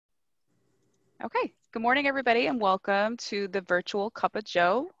Okay, good morning everybody and welcome to the virtual Cuppa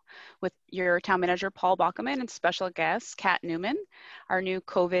Joe with your town manager Paul Bockelman and special guest Kat Newman, our new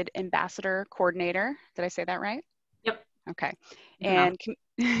COVID ambassador coordinator. Did I say that right? Yep. Okay. And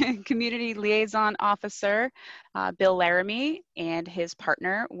community liaison officer Bill Laramee and his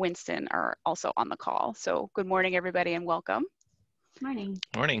partner Winston are also on the call. So good morning everybody and welcome. Morning.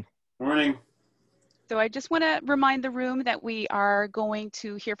 Morning. Morning. So I just want to remind the room that we are going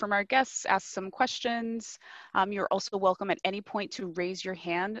to hear from our guests, ask some questions. You're also welcome at any point to raise your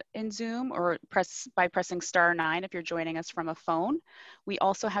hand in Zoom or by pressing *9 if you're joining us from a phone. We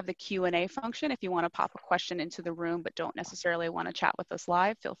also have the Q&A function. If you want to pop a question into the room but don't necessarily want to chat with us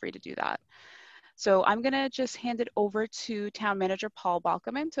live, feel free to do that. So I'm going to just hand it over to Town Manager Paul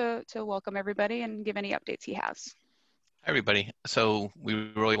Bockelman to welcome everybody and give any updates he has. Hi, everybody. So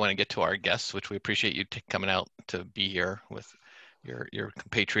we really want to get to our guests, which we appreciate you coming out to be here with your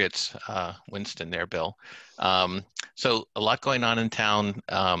compatriots, Winston there, Bill. So a lot going on in town.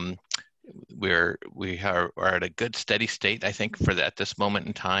 We are at a good steady state, I think, at this moment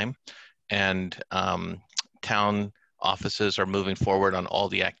in time. And town offices are moving forward on all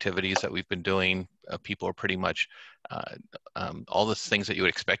the activities that we've been doing. People are pretty much all the things that you would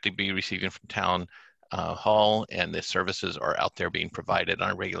expect to be receiving from town hall, and the services are out there being provided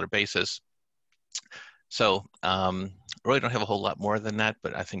on a regular basis. So really don't have a whole lot more than that,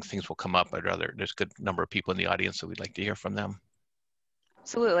 but I think things will come up. There's a good number of people in the audience, so we'd like to hear from them.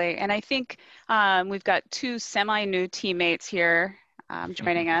 Absolutely, and I think we've got two semi-new teammates here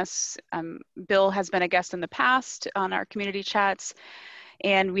joining us. Bill has been a guest in the past on our community chats,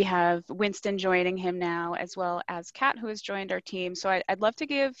 and we have Winston joining him now, as well as Kat, who has joined our team. So I'd love to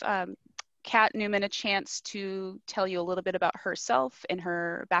give Kat Newman a chance to tell you a little bit about herself and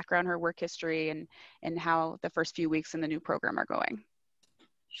her background, her work history, and how the first few weeks in the new program are going.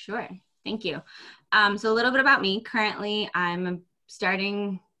 Sure, thank you. So a little bit about me. Currently, I'm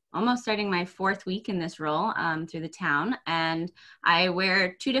almost starting my 4th week in this role through the town, and I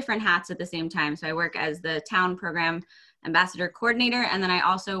wear 2 different hats at the same time. So I work as the town program ambassador coordinator, and then I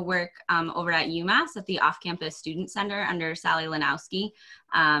also work over at UMass at the off-campus student center under Sally Lanowski,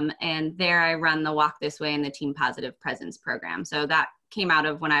 and there I run the Walk This Way and the Team Positive Presence program. So that came out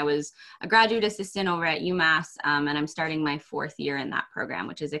of when I was a graduate assistant over at UMass, and I'm starting my 4th year in that program,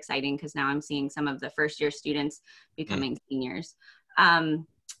 which is exciting because now I'm seeing some of the first-year students becoming seniors.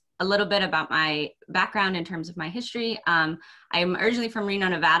 A little bit about my background in terms of my history. I'm originally from Reno,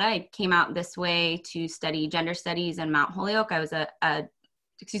 Nevada. I came out this way to study gender studies in Mount Holyoke. I was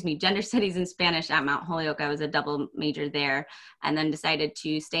gender studies and Spanish at Mount Holyoke. I was a double major there, and then decided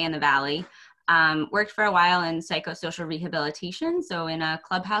to stay in the Valley. Worked for a while in psychosocial rehabilitation, so in a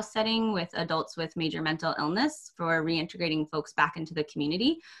clubhouse setting with adults with major mental illness for reintegrating folks back into the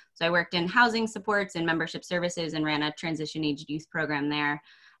community. So I worked in housing supports and membership services and ran a transition-aged youth program there.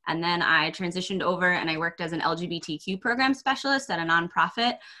 And then I transitioned over and I worked as an LGBTQ program specialist at a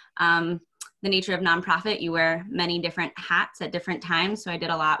nonprofit. The nature of nonprofit, you wear many different hats at different times. So I did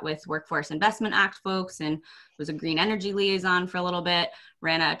a lot with Workforce Investment Act folks and was a green energy liaison for a little bit,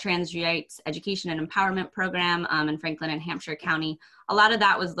 ran a trans rights education and empowerment program in Franklin and Hampshire County. A lot of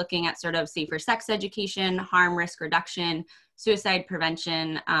that was looking at sort of safer sex education, harm risk reduction, suicide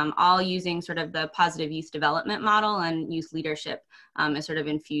prevention, all using sort of the positive youth development model and youth leadership is sort of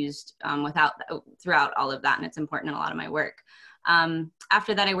infused throughout all of that, and it's important in a lot of my work.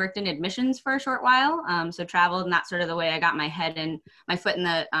 After that, I worked in admissions for a short while, so traveled, and that's sort of the way I got my foot in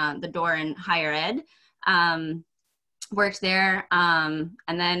the door in higher ed. Worked there, and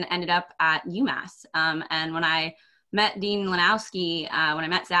then ended up at UMass. And when I met Dean Lanowski, when I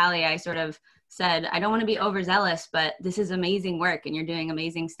met Sally, I sort of said, I don't want to be overzealous, but this is amazing work and you're doing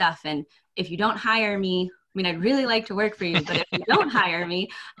amazing stuff. And if you don't hire me, I mean, I'd really like to work for you, but if you don't hire me,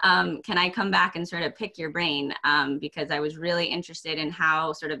 can I come back and sort of pick your brain? Because I was really interested in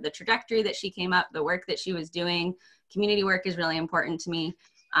how sort of the trajectory that she came up, the work that she was doing. Community work is really important to me.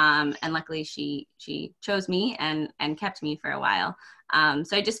 And luckily she chose me and kept me for a while.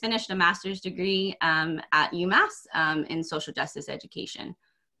 So I just finished a master's degree at UMass in social justice education.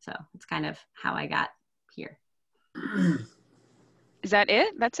 So it's kind of how I got here. Is that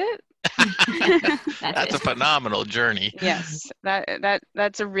it? That's it? That's a phenomenal journey. Yes,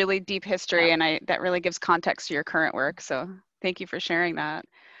 that's a really deep history, Yeah. and that really gives context to your current work. So thank you for sharing that.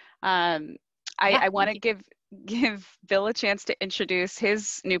 I want to give Bill a chance to introduce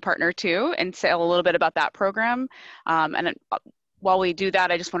his new partner too, and tell a little bit about that program. While we do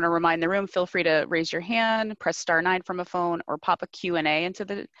that, I just want to remind the room, feel free to raise your hand, press *9 from a phone, or pop a Q&A into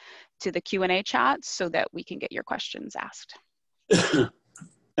the Q&A chat so that we can get your questions asked.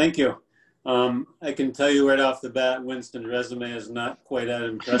 Thank you. I can tell you right off the bat, Winston's resume is not quite that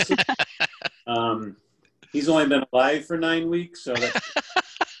impressive. He's only been alive for 9 weeks, so that's,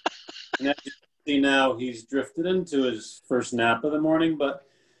 and as you can see now, he's drifted into his first nap of the morning. But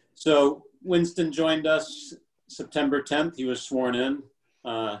so Winston joined us September 10th. He was sworn in.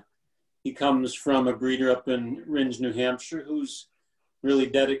 He comes from a breeder up in Ringe, New Hampshire, who's really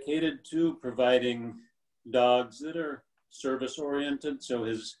dedicated to providing dogs that are service oriented. So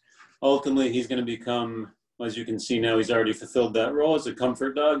ultimately he's going to become, as you can see now, he's already fulfilled that role as a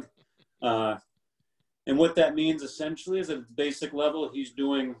comfort dog. And what that means essentially is at its basic level, what he's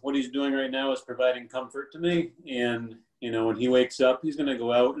doing right now is providing comfort to me. And, when he wakes up, he's going to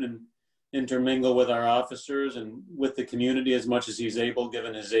go out and intermingle with our officers and with the community as much as he's able,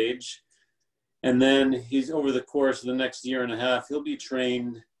 given his age. And then over the course of the next year and a half, he'll be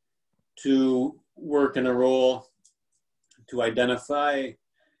trained to work in a role to identify,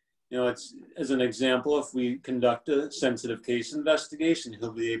 it's as an example, if we conduct a sensitive case investigation,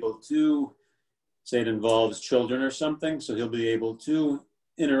 he'll be able to, say it involves children or something, so he'll be able to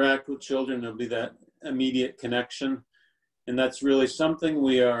interact with children. There'll be that immediate connection. And that's really something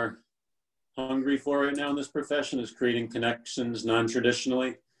we are hungry for right now in this profession, is creating connections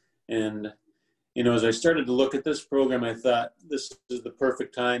non-traditionally. And as I started to look at this program, I thought this is the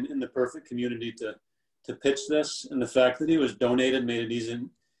perfect time in the perfect community to pitch this. And the fact that he was donated made it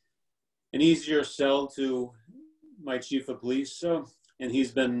an easier sell to my chief of police. And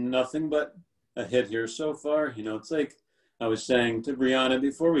he's been nothing but a hit here so far. It's like I was saying to Brianna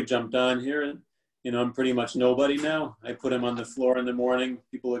before we jumped on here, and I'm pretty much nobody now. I put him on the floor in the morning,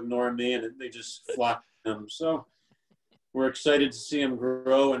 people ignore me, and they just flock to him. So we're excited to see him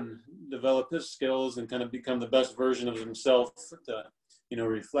grow and develop his skills and kind of become the best version of himself to,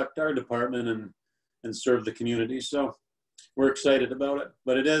 reflect our department and serve the community. So we're excited about it,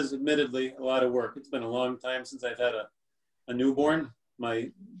 but it is admittedly a lot of work. It's been a long time since I've had a newborn.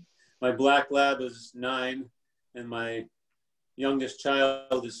 My black lab is 9 and my youngest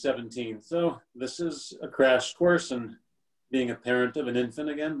child is 17. So this is a crash course in being a parent of an infant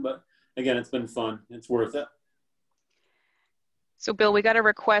again, but again, it's been fun. It's worth it. So Bill, we got a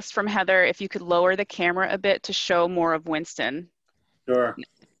request from Heather if you could lower the camera a bit to show more of Winston. Sure.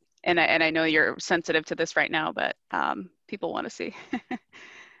 And I know you're sensitive to this right now, but people want to see.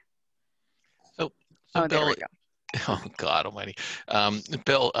 So Bill, there we go. Oh God Almighty,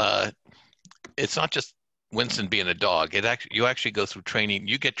 Bill. It's not just Winston being a dog. You actually go through training.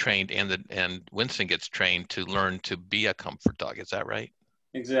 You get trained, and Winston gets trained to learn to be a comfort dog. Is that right?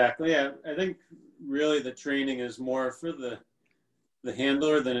 Exactly. Yeah, I think really the training is more for the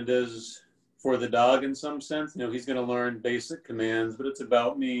handler than it is for the dog in some sense. He's going to learn basic commands, but it's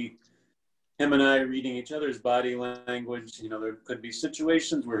about him and I reading each other's body language. There could be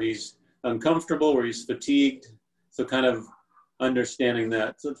situations where he's uncomfortable, where he's fatigued. So kind of understanding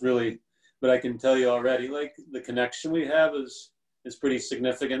that. So it's really, but I can tell you already, like the connection we have is pretty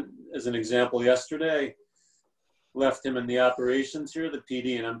significant. As an example, yesterday, left him in the operations here, the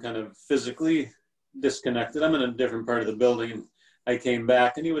PD, and I'm kind of physically disconnected. I'm in a different part of the building. And I came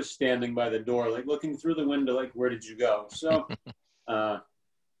back and he was standing by the door, like looking through the window, like, where did you go? So,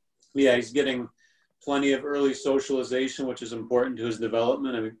 yeah, he's getting plenty of early socialization, which is important to his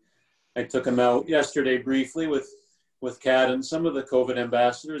development. I took him out yesterday briefly with Kat and some of the COVID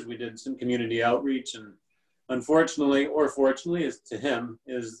ambassadors. We did some community outreach, and unfortunately, or fortunately,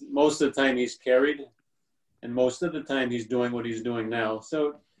 is most of the time he's carried, and most of the time he's doing what he's doing now.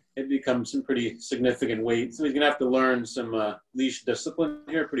 So it becomes some pretty significant weight. So he's gonna have to learn some leash discipline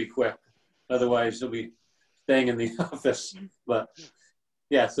here pretty quick. Otherwise he'll be staying in the office. But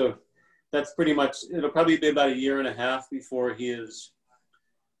yeah, so that's pretty much, it'll probably be about 1.5 years before he is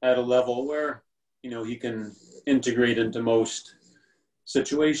at a level where, he can integrate into most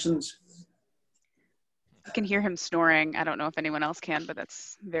situations. I can hear him snoring. I don't know if anyone else can, but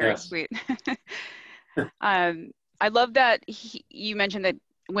that's very sweet. I love that you mentioned that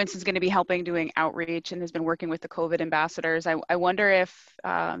Winston's going to be helping doing outreach and has been working with the COVID ambassadors. I wonder if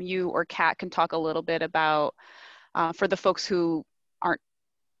you or Kat can talk a little bit about, for the folks who aren't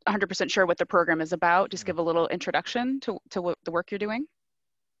 100% sure what the program is about, just give a little introduction to what the work you're doing.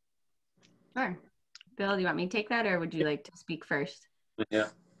 Sure. Bill, do you want me to take that, or would you like to speak first? Yeah.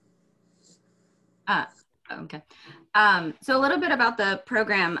 Okay. So a little bit about the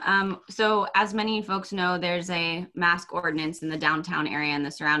program. So as many folks know, there's a mask ordinance in the downtown area and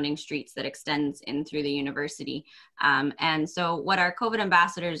the surrounding streets that extends in through the university. And so what our COVID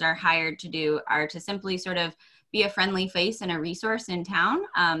ambassadors are hired to do are to simply sort of be a friendly face and a resource in town.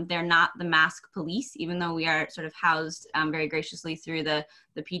 They're not the mask police, even though we are sort of housed very graciously through the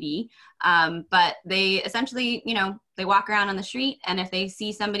PD. But they essentially, you know, they walk around on the street, and if they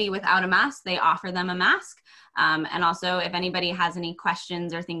see somebody without a mask, they offer them a mask. And also, if anybody has any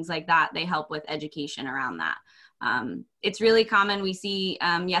questions or things like that, they help with education around that. It's really common. We see,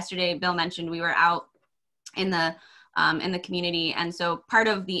 yesterday, Bill mentioned we were out in the community. And so part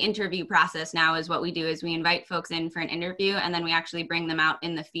of the interview process now is what we do is we invite folks in for an interview, and then we actually bring them out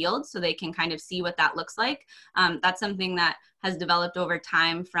in the field so they can kind of see what that looks like. That's something that has developed over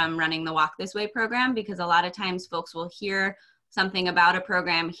time from running the Walk This Way program, because a lot of times folks will hear something about a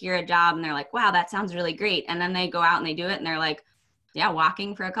program, hear a job, and they're like, wow, that sounds really great. And then they go out and they do it, and they're like, yeah,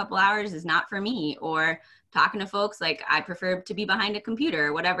 walking for a couple hours is not for me. Or talking to folks like, I prefer to be behind a computer,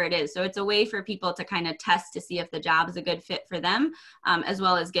 or whatever it is. So it's a way for people to kind of test to see if the job is a good fit for them, as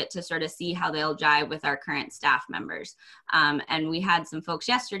well as get to sort of see how they'll jive with our current staff members. And we had some folks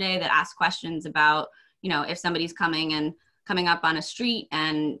yesterday that asked questions about, you know, if somebody's coming up on a street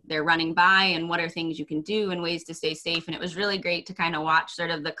and they're running by, and what are things you can do and ways to stay safe. And it was really great to kind of watch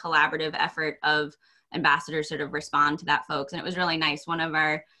sort of the collaborative effort of ambassadors sort of respond to that, folks. And it was really nice. One of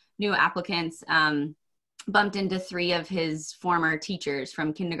our new applicants bumped into 3 of his former teachers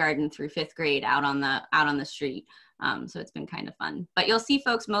from kindergarten through 5th grade out on the street. So it's been kind of fun. But you'll see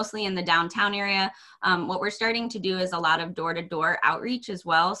folks mostly in the downtown area. What we're starting to do is a lot of door-to-door outreach as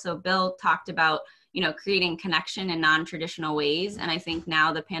well. So Bill talked about, you know, creating connection in non-traditional ways. And I think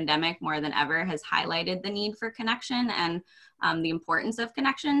now the pandemic more than ever has highlighted the need for connection and the importance of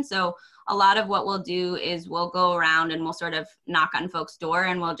connection. So a lot of what we'll do is we'll go around and we'll sort of knock on folks' door,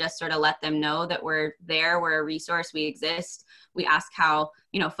 and we'll just sort of let them know that we're there, we're a resource, we exist. We ask how,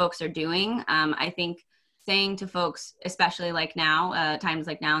 you know, folks are doing. I think saying to folks, especially like now, times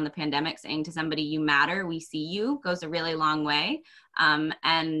like now in the pandemic, saying to somebody, you matter, we see you, goes a really long way.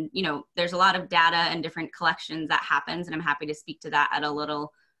 And, you know, there's a lot of data and different collections that happens, and I'm happy to speak to that in a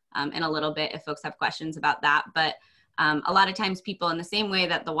little bit if folks have questions about that. But a lot of times people, in the same way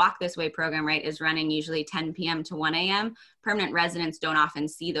that the Walk This Way program, right, is running usually 10 p.m. to 1 a.m., permanent residents don't often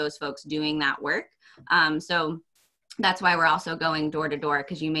see those folks doing that work. So that's why we're also going door to door,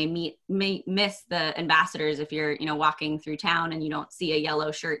 because you may miss the ambassadors if you're, you know, walking through town and you don't see a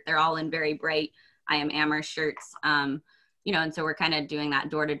yellow shirt. They're all in very bright I Am Amherst shirts, you know, and so we're kind of doing that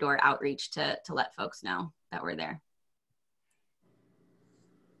door to door outreach to let folks know that we're there.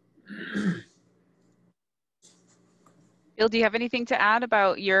 Bill, do you have anything to add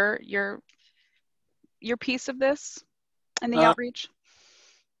about your piece of this and the outreach?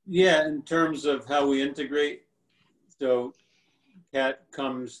 Yeah, in terms of how we integrate. So Kat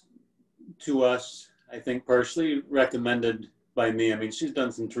comes to us, I think partially recommended by me. I mean, she's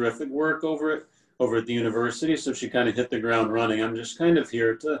done some terrific work over at the university, so she kind of hit the ground running. I'm just kind of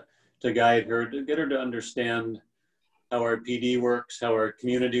here to guide her, to get her to understand how our PD works, how our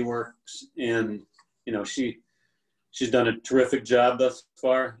community works. And, you know, she's done a terrific job thus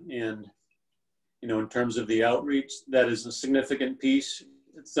far. And, you know, in terms of the outreach, that is a significant piece.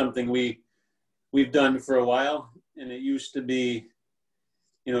 It's something we've done for a while. And it used to be,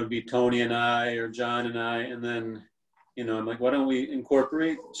 you know, it'd be Tony and I or John and I. And then, you know, I'm like, why don't we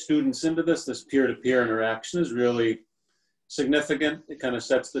incorporate students into this? This peer-to-peer interaction is really significant. It kind of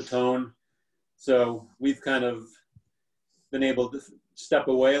sets the tone. So we've kind of been able to step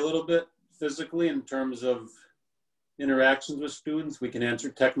away a little bit physically in terms of interactions with students. We can answer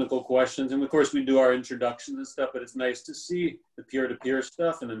technical questions. And of course we do our introductions and stuff, but it's nice to see the peer-to-peer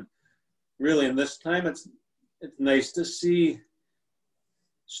stuff. And then really in this time, it's nice to see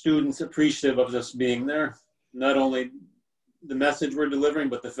students appreciative of us being there. Not only the message we're delivering,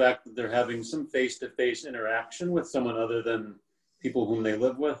 but the fact that they're having some face-to-face interaction with someone other than people whom they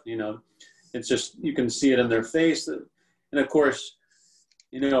live with. You know, it's just, you can see it in their face. And of course,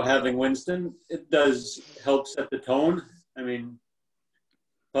 you know, having Winston, it does help set the tone. I mean,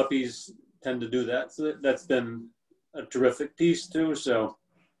 puppies tend to do that. So that's been a terrific piece too. So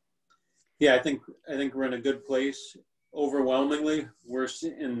yeah, I think we're in a good place. Overwhelmingly, we're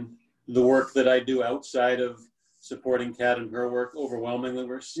in the work that I do outside of supporting Kat and her work. Overwhelmingly,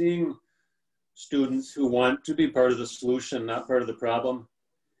 we're seeing students who want to be part of the solution, not part of the problem.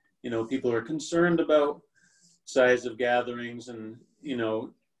 You know, people are concerned about size of gatherings and, you know,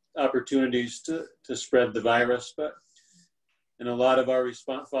 opportunities to spread the virus, but in a lot of our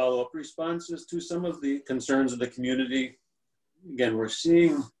follow-up responses to some of the concerns of the community, again, we're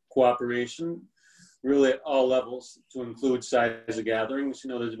seeing cooperation really at all levels, to include size of gatherings.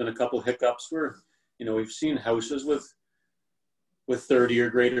 You know, there's been a couple hiccups where, you know, we've seen houses with 30 or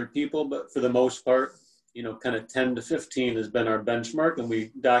greater people, but for the most part, kind of 10 to 15 has been our benchmark, and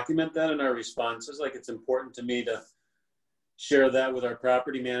we document that in our responses. Like, it's important to me to share that with our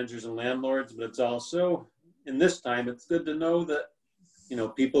property managers and landlords, but it's also, in this time, it's good to know that,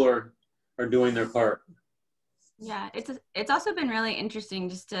 people are doing their part. Yeah, it's also been really interesting,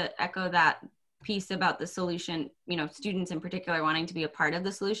 just to echo that piece about the solution, students in particular wanting to be a part of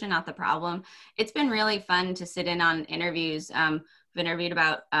the solution, not the problem. It's been really fun to sit in on interviews. I've interviewed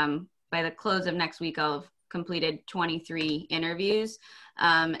about, by the close of next week, I'll have completed 23 interviews.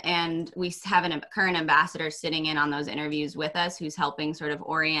 And we have a current ambassador sitting in on those interviews with us, who's helping sort of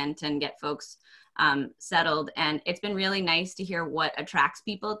orient and get folks settled. And it's been really nice to hear what attracts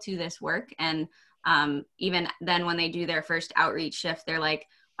people to this work. And even then, when they do their first outreach shift, they're like,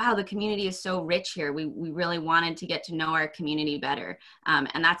 wow, the community is so rich here. We really wanted to get to know our community better.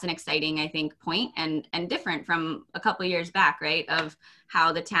 And that's an exciting, I think, point, and different from a couple of years back, right, of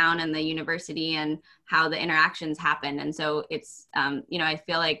how the town and the university and how the interactions happen. And so it's, I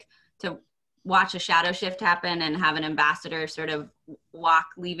feel like to watch a shadow shift happen and have an ambassador sort of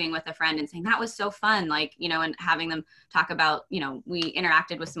leaving with a friend and saying, that was so fun, like, and having them talk about, we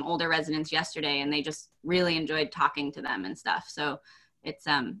interacted with some older residents yesterday and they just really enjoyed talking to them and stuff. So it's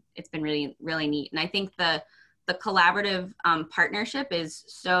been really, really neat. And I think the collaborative partnership is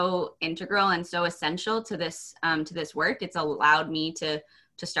so integral and so essential to this work. It's allowed me to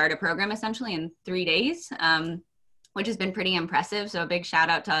start a program essentially in 3 days, which has been pretty impressive. So a big shout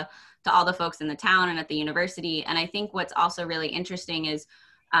out to all the folks in the town and at the university. And I think what's also really interesting is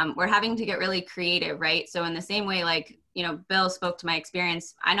we're having to get really creative, right? So in the same way, like, Bill spoke to my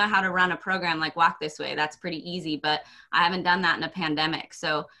experience, I know how to run a program like Walk This Way. That's pretty easy, but I haven't done that in a pandemic.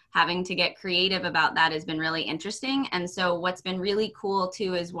 So having to get creative about that has been really interesting. And so what's been really cool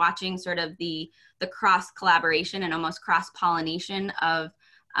too is watching sort of the cross collaboration and almost cross pollination of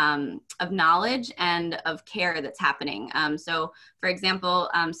knowledge and of care that's happening. So for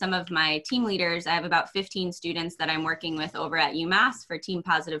example, some of my team leaders, I have about 15 students that I'm working with over at UMass for Team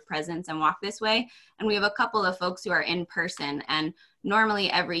Positive Presence and Walk This Way. And we have a couple of folks who are in person. And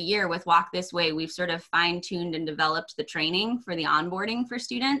normally every year with Walk This Way, we've sort of fine-tuned and developed the training for the onboarding for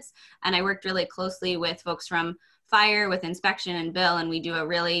students. And I worked really closely with folks from Fire, with Inspection, and Bill, and we do a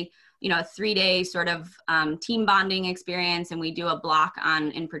really a 3-day sort of team bonding experience. And we do a block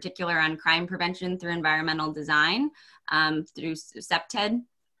in particular on crime prevention through environmental design through CEPTED.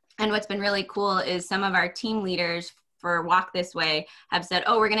 And what's been really cool is some of our team leaders for Walk This Way have said,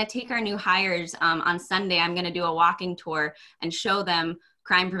 oh, we're going to take our new hires on Sunday. I'm going to do a walking tour and show them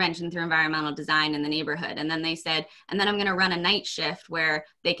crime prevention through environmental design in the neighborhood. And then they said, and then I'm going to run a night shift where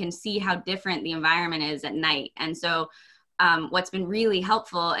they can see how different the environment is at night. And so what's been really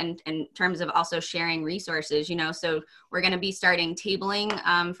helpful in terms of also sharing resources, so we're going to be starting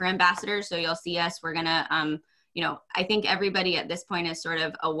tabling for ambassadors. So you'll see us, we're going to, I think everybody at this point is sort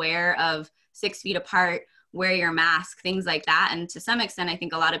of aware of 6 feet apart, wear your mask, things like that. And to some extent, I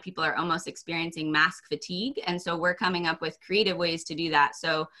think a lot of people are almost experiencing mask fatigue. And so we're coming up with creative ways to do that.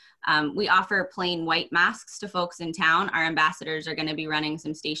 So we offer plain white masks to folks in town. Our ambassadors are going to be running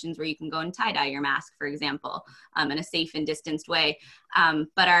some stations where you can go and tie-dye your mask, for example, in a safe and distanced way.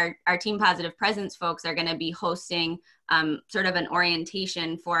 But our Team Positive Presence folks are going to be hosting sort of an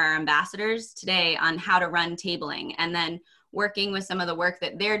orientation for our ambassadors today on how to run tabling. And then working with some of the work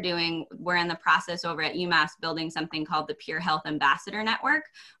that they're doing, we're in the process over at UMass building something called the Peer Health Ambassador Network,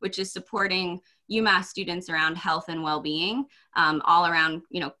 which is supporting UMass students around health and well-being, all around,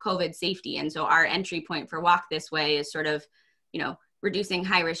 COVID safety. And so our entry point for Walk This Way is sort of, reducing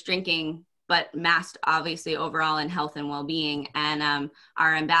high-risk drinking, but masked obviously overall in health and well-being. And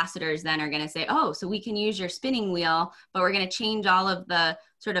our ambassadors then are going to say, oh, so we can use your spinning wheel, but we're going to change all of the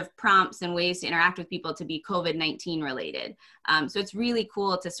sort of prompts and ways to interact with people to be COVID-19 related. So it's really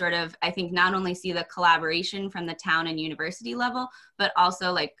cool to sort of, I think, not only see the collaboration from the town and university level, but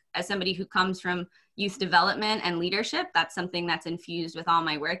also, like, as somebody who comes from youth development and leadership, that's something that's infused with all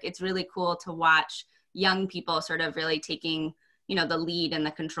my work. It's really cool to watch young people sort of really taking the lead and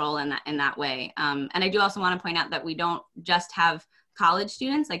the control in that way. And I do also want to point out that we don't just have college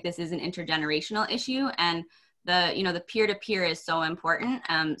students, like this is an intergenerational issue, and the peer-to-peer is so important.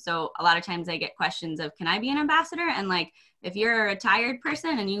 So a lot of times I get questions of, can I be an ambassador? And like, if you're a retired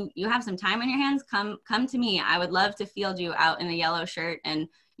person and you have some time on your hands, come to me. I would love to field you out in a yellow shirt and,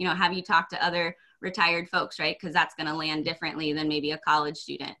 have you talk to other retired folks, right? Because that's going to land differently than maybe a college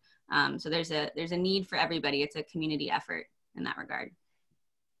student. So there's a need for everybody. It's a community effort in that regard.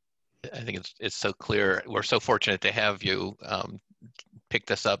 I think it's so clear. We're so fortunate to have you pick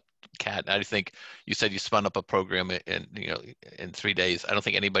this up Kat. I think you said you spun up a program in 3 days. I don't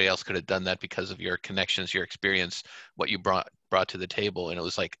think anybody else could have done that because of your connections, your experience, what you brought to the table. And it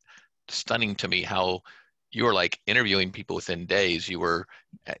was like stunning to me how you were like interviewing people within days. You were,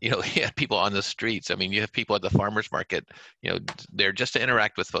 you had people on the streets. I mean, you have people at the farmers market, they're just to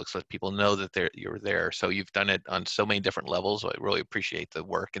interact with folks, let people know that you're there. So you've done it on so many different levels. I really appreciate the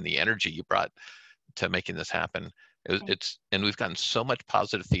work and the energy you brought to making this happen. And we've gotten so much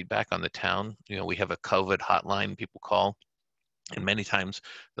positive feedback on the town. We have a COVID hotline people call, and many times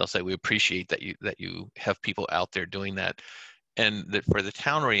they'll say, we appreciate that you have people out there doing that. And that for the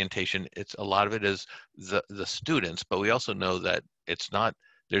town orientation, a lot of it is the students, but we also know that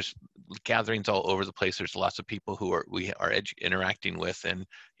there's gatherings all over the place. There's lots of people who we are interacting with. And,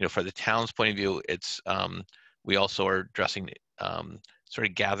 for the town's point of view, we also are addressing sort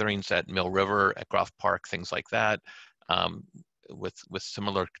of gatherings at Mill River, at Groff Park, things like that, with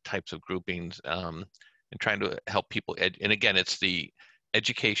similar types of groupings, and trying to help people. And again, it's the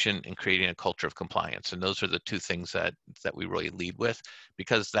education and creating a culture of compliance. And those are the two things that we really lead with,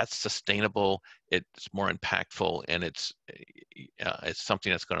 because that's sustainable, it's more impactful, and it's something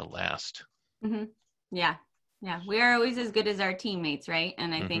that's going to last. Mm-hmm. Yeah. We are always as good as our teammates, right?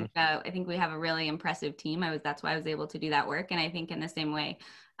 And I think we have a really impressive team. That's why I was able to do that work. And I think in the same way,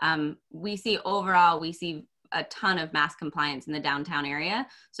 we see a ton of mask compliance in the downtown area.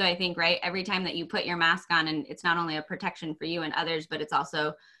 So I think, right, every time that you put your mask on, and it's not only a protection for you and others, but it's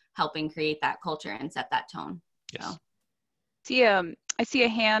also helping create that culture and set that tone. Yes. So. I see a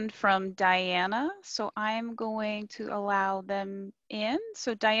hand from Diana, so I'm going to allow them in.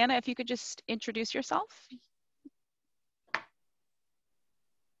 So Diana, if you could just introduce yourself.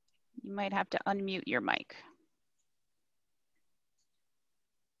 You might have to unmute your mic.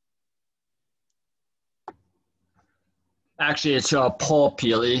 Actually, it's Paul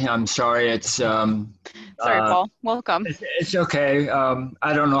Peely. I'm sorry. It's sorry, Paul. Welcome. It's okay.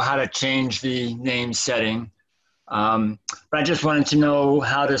 I don't know how to change the name setting, but I just wanted to know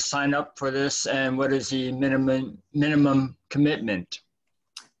how to sign up for this and what is the minimum commitment.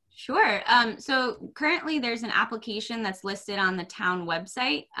 Sure. So currently there's an application that's listed on the town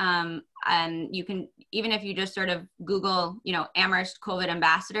website. And you can, even if you just sort of Google, Amherst COVID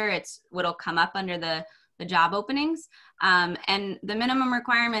Ambassador, it's what'll come up under the job openings. And the minimum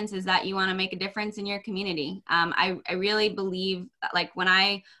requirements is that you want to make a difference in your community. I really believe, like, when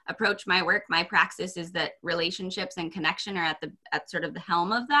I approach my work, my praxis is that relationships and connection are at sort of the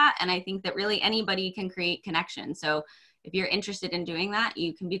helm of that. And I think that really anybody can create connection. So if you're interested in doing that,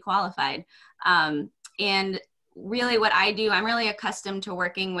 you can be qualified. And really what I do, I'm really accustomed to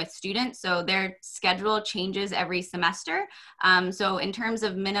working with students. So their schedule changes every semester. So in terms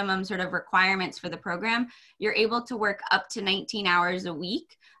of minimum sort of requirements for the program, you're able to work up to 19 hours a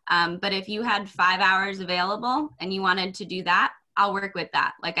week. But if you had 5 hours available and you wanted to do that, I'll work with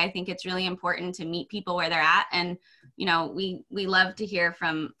that. Like, I think it's really important to meet people where they're at. And, we love to hear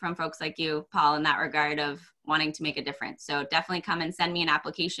from folks like you, Paul, in that regard of wanting to make a difference. So definitely come and send me an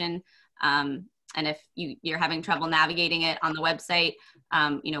application. And if you're having trouble navigating it on the website,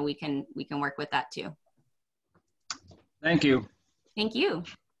 we can work with that too. Thank you. Thank you.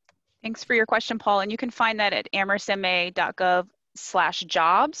 Thanks for your question, Paul. And you can find that at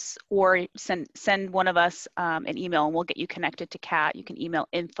amherstma.gov/jobs, or send one of us an email and we'll get you connected to Kat. You can email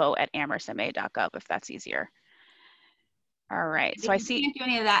info@amherstma.gov if that's easier. All right, so I see. If you can't do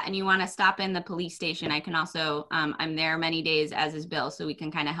any of that and you want to stop in the police station, I can also, I'm there many days, as is Bill, so we can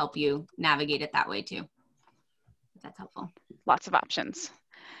kind of help you navigate it that way too. If that's helpful. Lots of options.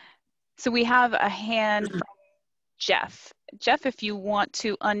 So we have a hand from Jeff. Jeff, if you want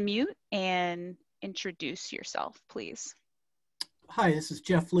to unmute and introduce yourself, please. Hi, this is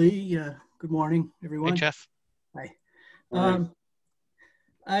Jeff Lee. Good morning, everyone. Hey, Jeff. Hi.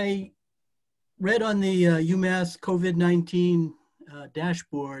 I read on the UMass COVID-19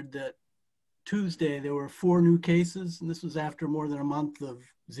 dashboard that Tuesday there were 4 new cases, and this was after more than a month of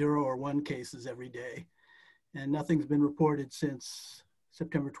 0 or 1 cases every day. And nothing's been reported since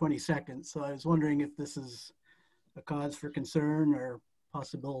September 22nd. So I was wondering if this is a cause for concern or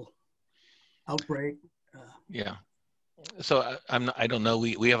possible outbreak. Yeah. So I don't know.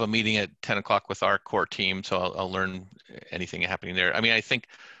 We have a meeting at 10 o'clock with our core team, so I'll learn anything happening there. I mean, I think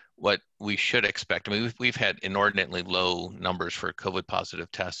what we should expect, I mean, we've had inordinately low numbers for COVID positive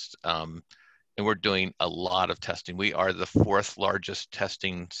tests, and we're doing a lot of testing. We are the 4th largest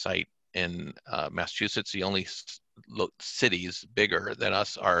testing site in Massachusetts. The only cities bigger than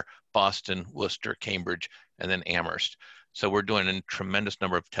us are Boston, Worcester, Cambridge, and then Amherst. So we're doing a tremendous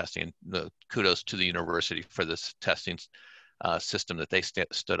number of testing. Kudos to the university for this testing. system that they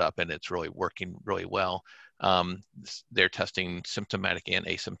stood up, and it's really working really well. They're testing symptomatic and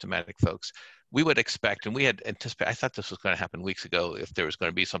asymptomatic folks. We would expect, and we had anticipated, I thought this was going to happen weeks ago, if there was going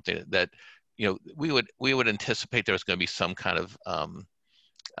to be something that, you know, we would anticipate there was going to be some kind of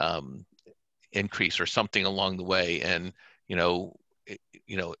increase or something along the way. And,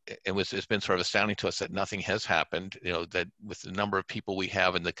 it's been sort of astounding to us that nothing has happened, that with the number of people we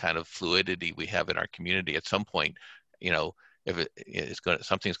have and the kind of fluidity we have in our community, at some point, if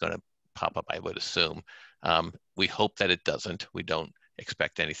something's going to pop up, I would assume. We hope that it doesn't. We don't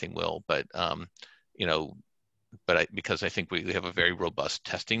expect anything will, but because I think we have a very robust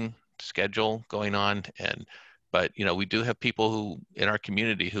testing schedule going on, but we do have people who in our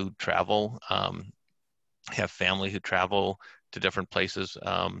community who travel, have family who travel to different places.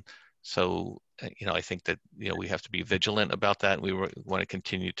 So I think that we have to be vigilant about that, and we want to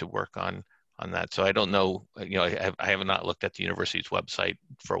continue to work on that. So I don't know, I have not looked at the university's website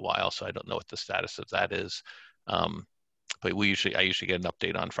for a while, so I don't know what the status of that is. But I usually get an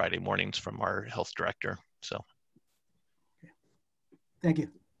update on Friday mornings from our health director. So. Thank you.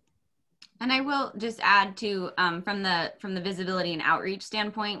 And I will just add to, from the visibility and outreach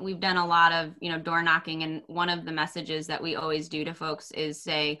standpoint, we've done a lot of, door knocking. And one of the messages that we always do to folks is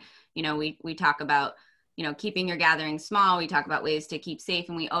say, we talk about, keeping your gatherings small. We talk about ways to keep safe.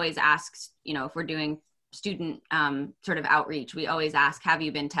 And we always ask, if we're doing student sort of outreach, we always ask, have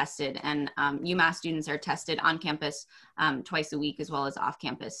you been tested? And UMass students are tested on campus twice a week, as well as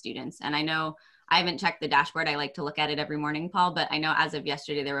off-campus students. And I know I haven't checked the dashboard. I like to look at it every morning, Paul, but I know as of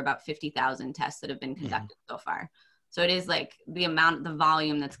yesterday, there were about 50,000 tests that have been conducted so far. So it is like the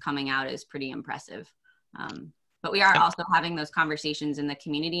volume that's coming out is pretty impressive. But we are also having those conversations in the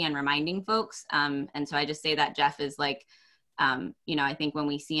community and reminding folks. And so I just say that Jeff is like, I think when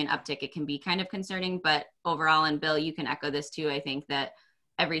we see an uptick, it can be kind of concerning, but overall, and Bill, you can echo this too. I think that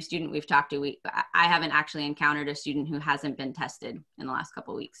every student we've talked to, I haven't actually encountered a student who hasn't been tested in the last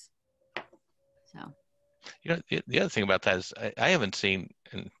couple of weeks. So, the other thing about that is I haven't seen,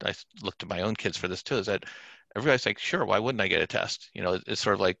 and I looked at my own kids for this too, is that everybody's like, sure, why wouldn't I get a test? It's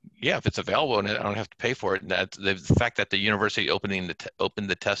sort of like, yeah, if it's available and I don't have to pay for it. And that the fact that the university opened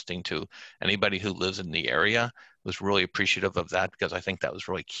the testing to anybody who lives in the area was really appreciative of that, because I think that was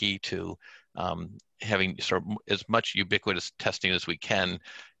really key to having sort of as much ubiquitous testing as we can.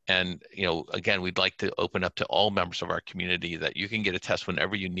 And, again, we'd like to open up to all members of our community that you can get a test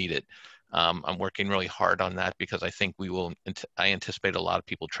whenever you need it. I'm working really hard on that, because I think I anticipate a lot of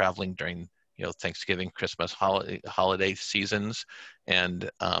people traveling during, Thanksgiving, Christmas, holiday seasons, and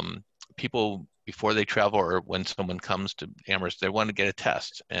people before they travel or when someone comes to Amherst, they want to get a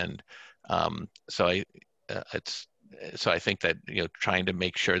test. And so I think that, trying to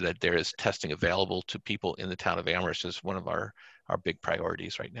make sure that there is testing available to people in the town of Amherst is one of our big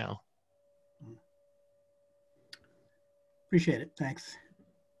priorities right now. Appreciate it. Thanks.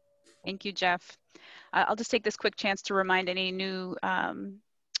 Thank you, Jeff. I'll just take this quick chance to remind any new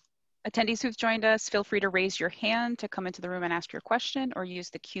attendees who've joined us, feel free to raise your hand to come into the room and ask your question, or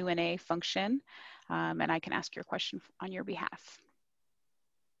use the Q&A function, and I can ask your question on your behalf.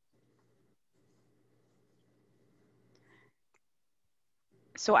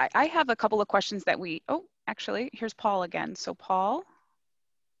 So I have a couple of questions that actually, here's Paul again. So Paul,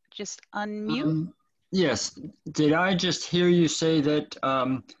 just unmute. Yes, did I just hear you say that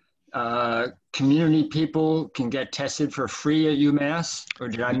community people can get tested for free at UMass, or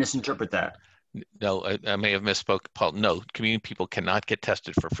did I misinterpret that? No, I may have misspoke, Paul. No, community people cannot get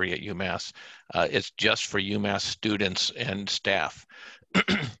tested for free at UMass. It's just for UMass students and staff.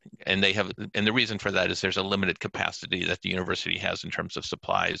 And the reason for that is there's a limited capacity that the university has in terms of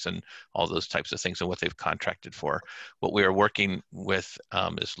supplies and all those types of things and what they've contracted for. What we are working with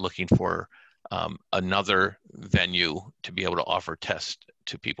is looking for another venue to be able to offer tests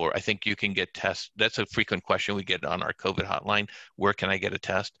to people. I think you can get tests. That's a frequent question we get on our COVID hotline. Where can I get a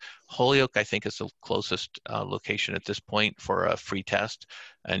test? Holyoke, I think, is the closest location at this point for a free test.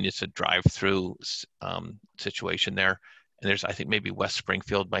 And it's a drive-through situation there. And I think maybe West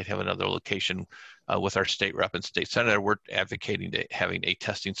Springfield might have another location with our state rep and state senator. We're advocating to having a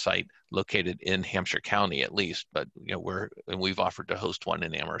testing site located in Hampshire County at least, but we've offered to host one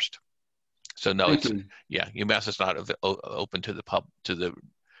in Amherst. So no, UMass is not open to the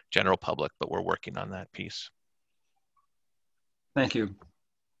general public, but we're working on that piece. Thank you.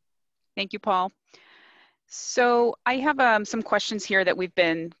 Thank you, Paul. So I have some questions here that we've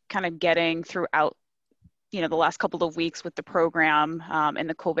been kind of getting throughout you know, the last couple of weeks with the program and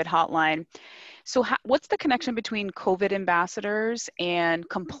the COVID hotline. So what's the connection between COVID ambassadors and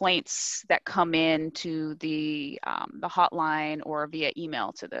complaints that come in to the hotline or via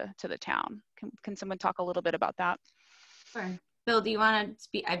email to the town? Can someone talk a little bit about that? Sure. Bill, do you want to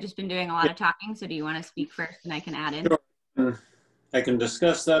speak? I've just been doing a lot of talking, so do you want to speak first and I can add in? Sure. I can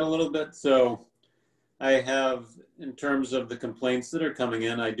discuss that a little bit. So I have, in terms of the complaints that are coming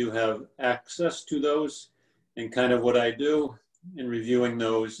in, I do have access to those, and kind of what I do in reviewing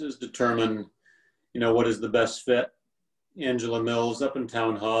those is determine, you know, what is the best fit. Angela Mills up in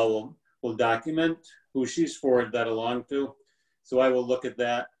Town Hall will document who she's forwarded that along to. So I will look at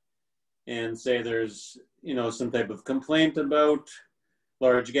that and say there's, you know, some type of complaint about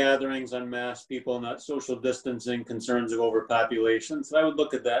large gatherings, unmasked people, not social distancing, concerns of overpopulation. So I would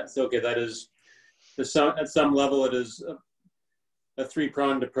look at that and say, okay, that is, at some level, it is a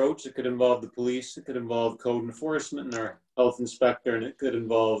three-pronged approach. It could involve the police, it could involve code enforcement and our health inspector, and it could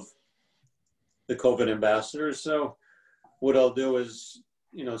involve the COVID ambassadors. So what I'll do is,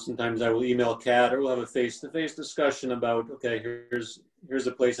 you know, sometimes I will email Kat, or we'll have a face-to-face discussion about, okay, here's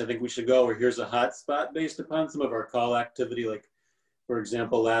a place I think we should go, or here's a hot spot based upon some of our call activity. Like, for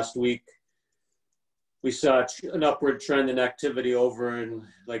example, last week, we saw an upward trend in activity over in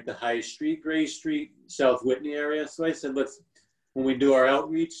like the High Street, Gray Street, South Whitney area. So I said, when we do our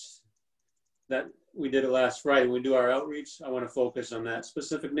outreach, that we did it last Friday, when we do our outreach, I want to focus on that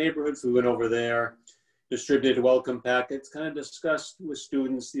specific neighborhood. So we went over there, distributed welcome packets, kind of discussed with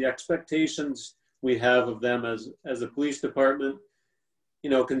students the expectations we have of them as a police department, you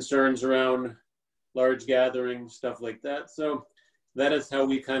know, concerns around large gatherings, stuff like that. So that is how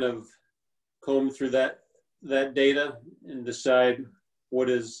we kind of comb through that data and decide what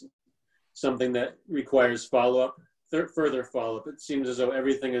is something that requires follow-up, further follow-up. It seems as though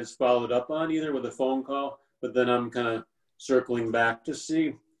everything is followed up on, either with a phone call, but then I'm kind of circling back to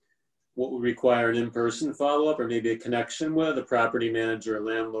see what would require an in-person follow-up, or maybe a connection with a property manager or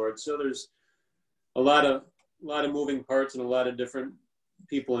landlord. So there's a lot of moving parts and a lot of different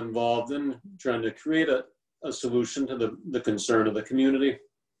people involved in trying to create a solution to the concern of the community.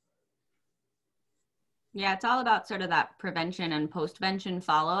 Yeah, it's all about sort of that prevention and post-vention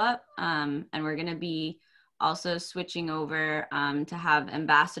follow-up. And we're going to be also switching over to have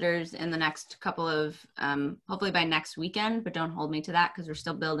ambassadors in the next couple of, hopefully by next weekend, but don't hold me to that because we're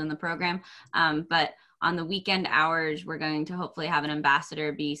still building the program. But on the weekend hours, we're going to hopefully have an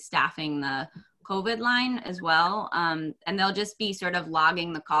ambassador be staffing the COVID line as well. And they'll just be sort of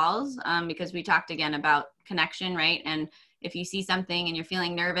logging the calls because we talked again about connection, right? And if you see something and you're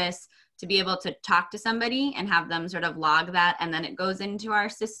feeling nervous, to be able to talk to somebody and have them sort of log that, and then it goes into our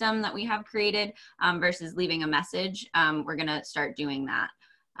system that we have created versus leaving a message. We're gonna start doing that.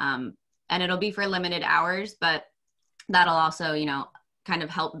 And it'll be for limited hours, but that'll also, you know, kind of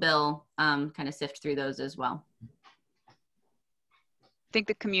help Bill kind of sift through those as well. I think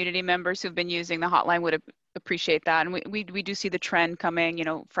the community members who've been using the hotline would appreciate that. And we do see the trend coming, you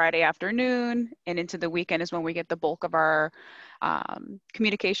know, Friday afternoon and into the weekend is when we get the bulk of our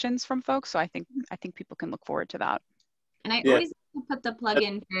communications from folks. So I think people can look forward to that. And I always put the plug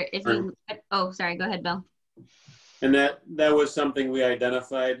in for if you, oh, sorry, go ahead, Bill. And that was something we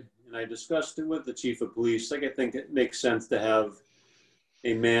identified, and I discussed it with the chief of police. Like, I think it makes sense to have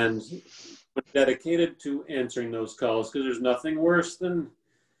a man dedicated to answering those calls, because there's nothing worse than,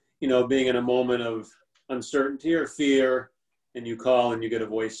 you know, being in a moment of uncertainty or fear and you call and you get a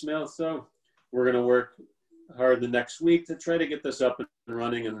voicemail. So we're going to work hard the next week to try to get this up and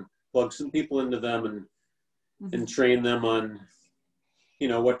running and plug some people into them and train them on, you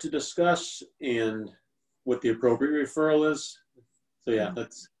know, what to discuss and what the appropriate referral is. So yeah,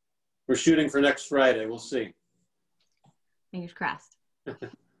 we're shooting for next Friday. We'll see. Fingers crossed.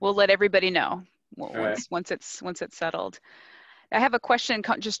 We'll let everybody know Right. once it's settled. I have a question,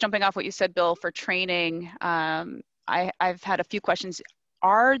 just jumping off what you said, Bill, for training. I've had a few questions.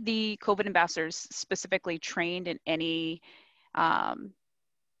 Are the COVID ambassadors specifically trained in any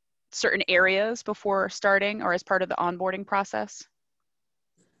certain areas before starting or as part of the onboarding process?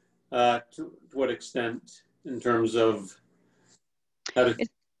 To what extent, in terms of how to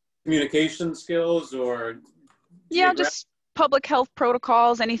communication skills, or yeah, just public health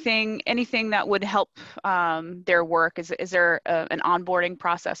protocols, anything that would help their work? Is there an onboarding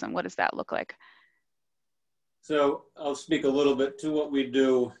process, and what does that look like? So I'll speak a little bit to what we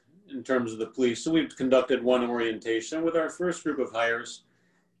do in terms of the police. So we've conducted one orientation with our first group of hires,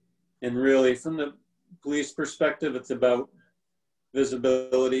 and really from the police perspective, it's about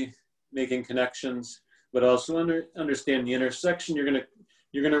visibility, making connections, but also understand the intersection you're going to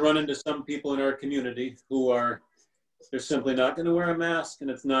you're going to run into some people in our community who are, they're simply not going to wear a mask, and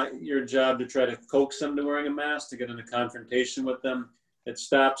it's not your job to try to coax them to wearing a mask, to get in a confrontation with them. It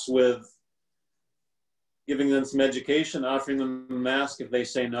stops with giving them some education, offering them a mask. If they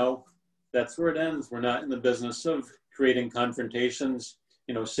say no, that's where it ends. We're not in the business of creating confrontations.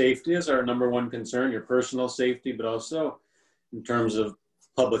 You know, safety is our number one concern, your personal safety, but also in terms of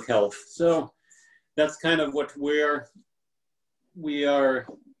public health. So that's kind of what we are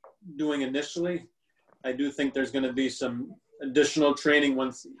doing initially. I do think there's going to be some additional training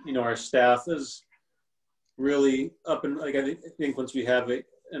once, you know, our staff is really up, and like I think once we have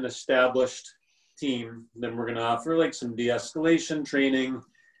an established team, then we're going to offer like some de-escalation training.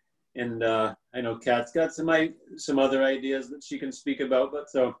 And I know Kat's got some other ideas that she can speak about. But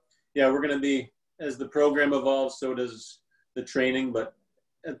so yeah, we're going to be, as the program evolves, so does the training. But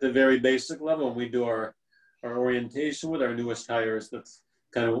at the very basic level, when we do our orientation with our newest hires, that's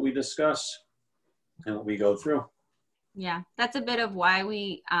kind of what we discuss and what we go through. Yeah, that's a bit of why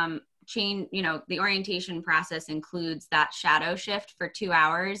we change, you know, the orientation process includes that shadow shift for 2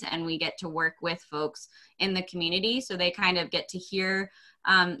 hours, and we get to work with folks in the community. So they kind of get to hear,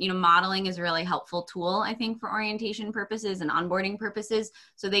 you know, modeling is a really helpful tool, I think, for orientation purposes and onboarding purposes.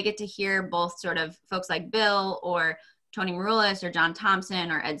 So they get to hear both sort of folks like Bill or Tony Maroulis or John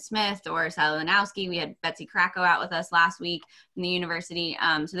Thompson or Ed Smith or Sally Lanowski. We had Betsy Krakow out with us last week from the university.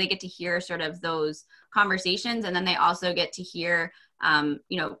 So they get to hear sort of those conversations. And then they also get to hear,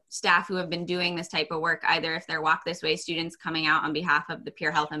 you know, staff who have been doing this type of work, either if they're Walk This Way students coming out on behalf of the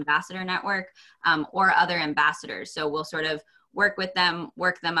Peer Health Ambassador Network or other ambassadors. So we'll sort of work with them,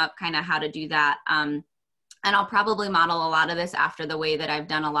 work them up kind of how to do that. And I'll probably model a lot of this after the way that I've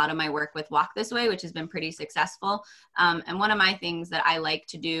done a lot of my work with Walk This Way, which has been pretty successful. And one of my things that I like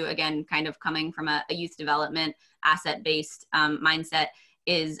to do, again, kind of coming from a youth development asset-based mindset,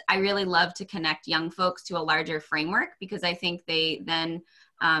 is I really love to connect young folks to a larger framework, because I think they then,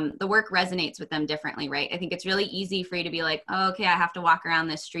 the work resonates with them differently, right? I think it's really easy for you to be like, oh, okay, I have to walk around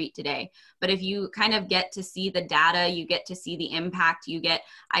this street today. But if you kind of get to see the data, you get to see the impact you get.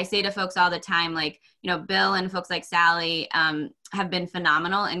 I say to folks all the time, like, you know, Bill and folks like Sally have been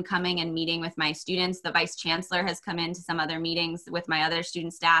phenomenal in coming and meeting with my students. The vice chancellor has come into some other meetings with my other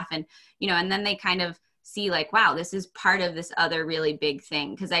student staff, and, you know, and then they kind of see like, wow, this is part of this other really big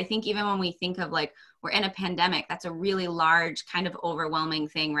thing. Because I think even when we think of like, we're in a pandemic, that's a really large kind of overwhelming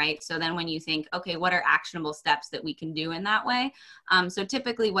thing, right? So then when you think, okay, what are actionable steps that we can do in that way? So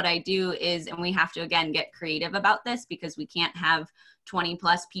typically what I do is, and we have to, again, get creative about this, because we can't have 20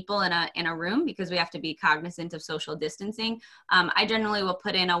 plus people in a room, because we have to be cognizant of social distancing. I generally will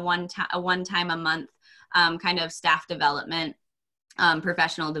put in a one time a month kind of staff development,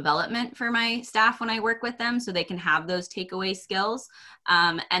 professional development for my staff when I work with them, so they can have those takeaway skills.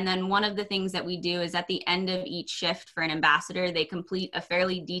 And then one of the things that we do is at the end of each shift for an ambassador, they complete a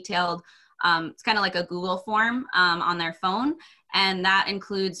fairly detailed, it's kind of like a Google form on their phone. And that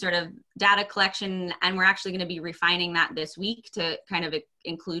includes sort of data collection. And we're actually going to be refining that this week to kind of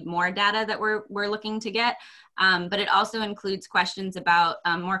include more data that we're looking to get. But it also includes questions about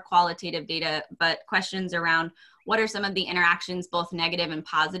more qualitative data, but questions around what are some of the interactions, both negative and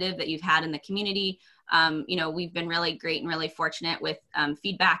positive, that you've had in the community. You know, we've been really great and really fortunate with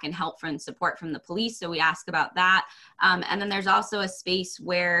feedback and help and support from the police. So we ask about that. And then there's also a space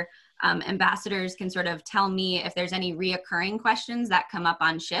where ambassadors can sort of tell me if there's any reoccurring questions that come up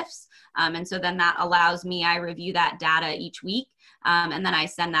on shifts. And so then that allows me, I review that data each week. And then I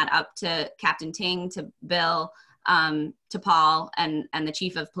send that up to Captain Ting, to Bill, to Paul, and the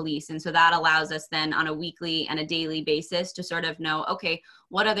chief of police. And so that allows us then on a weekly and a daily basis to sort of know, okay,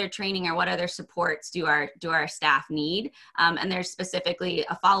 what other training or what other supports do our staff need? And there's specifically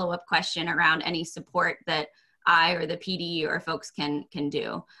a follow-up question around any support that I or the PD or folks can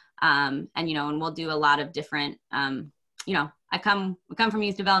do. And, you know, and we'll do a lot of different, you know, I come from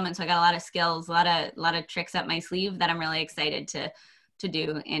youth development, so I got a lot of skills, a lot of tricks up my sleeve that I'm really excited to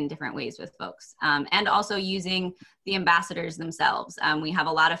do in different ways with folks. And also using the ambassadors themselves. We have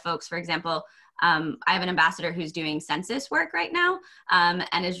a lot of folks, for example, I have an ambassador who's doing census work right now,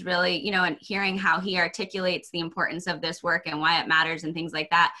 and is really, you know, and hearing how he articulates the importance of this work and why it matters and things like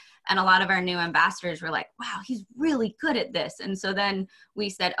that. And a lot of our new ambassadors were like, wow, he's really good at this. And so then we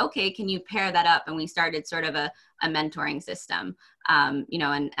said, okay, can you pair that up? And we started sort of a mentoring system, you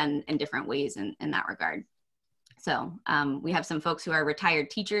know, and in different ways in that regard. So we have some folks who are retired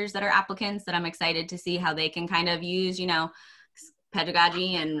teachers that are applicants that I'm excited to see how they can kind of use, you know,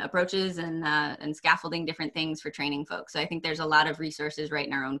 pedagogy and approaches and scaffolding different things for training folks. So I think there's a lot of resources right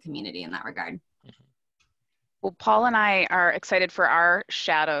in our own community in that regard. Well, Paul and I are excited for our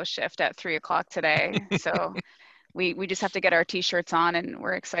shadow shift at 3 o'clock today. So we just have to get our t-shirts on, and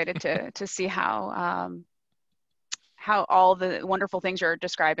we're excited to see how all the wonderful things you're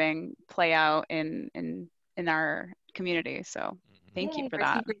describing play out in our community. So thank you for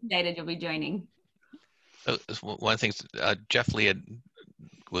that. We're super excited you'll be joining. So one of the things Jeff Lee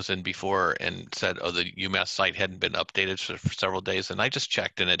was in before and said, oh, the UMass site hadn't been updated for several days, and I just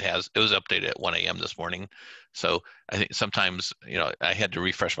checked, and it was updated at 1 a.m. this morning. So I think sometimes, you know, I had to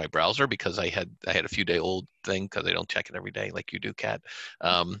refresh my browser because I had a few day old thing, because I don't check it every day like you do, Kat.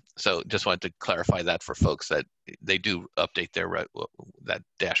 So just wanted to clarify that for folks, that they do update that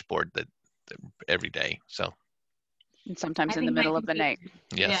dashboard that every day. So. And sometimes in the middle of the night.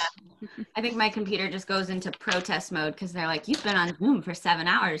 Yes. Yeah. I think my computer just goes into protest mode because they're like, you've been on Zoom for 7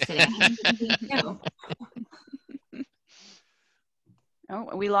 hours today.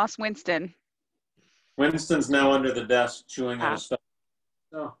 Oh, we lost Winston. Winston's now under the desk chewing on his stuff.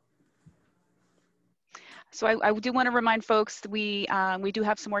 So I do want to remind folks that we do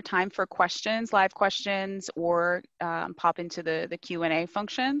have some more time for questions, live questions, or pop into the Q&A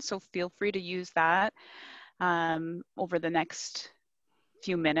function. So feel free to use that over the next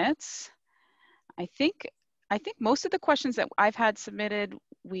few minutes. I think most of the questions that I've had submitted,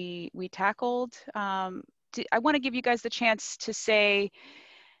 we tackled. I want to give you guys the chance to say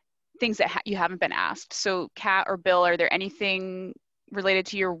things that you haven't been asked. So Kat or Bill, are there anything related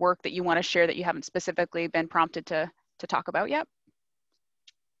to your work that you want to share that you haven't specifically been prompted to talk about yet?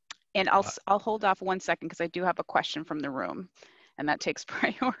 And I'll hold off 1 second because I do have a question from the room, and that takes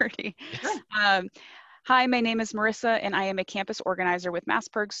priority. Yes. Hi, my name is Marissa, and I am a campus organizer with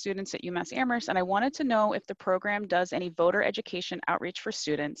MassPerg students at UMass Amherst, and I wanted to know if the program does any voter education outreach for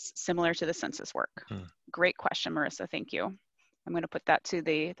students similar to the census work. Great question, Marissa. Thank you. I'm going to put that to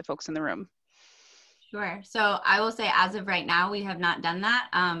the folks in the room. Sure. So I will say, as of right now, we have not done that,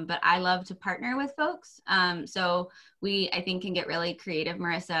 but I love to partner with folks. So we, I think, can get really creative,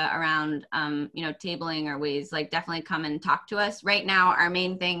 Marissa, around, you know, tabling or ways, like definitely come and talk to us. Right now, our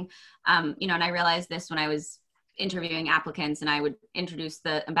main thing, you know, and I realized this when I was interviewing applicants, and I would introduce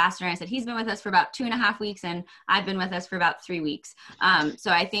the ambassador, and I said, he's been with us for about 2.5 weeks, and I've been with us for about 3 weeks.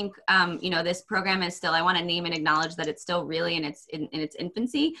 So I think, you know, this program is still, I want to name and acknowledge that it's still really in its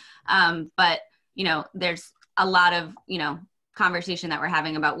infancy, but you know, there's a lot of, you know, conversation that we're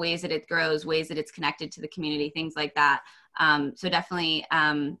having about ways that it grows, ways that it's connected to the community, things like that. So definitely,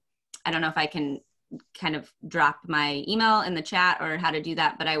 I don't know if I can kind of drop my email in the chat or how to do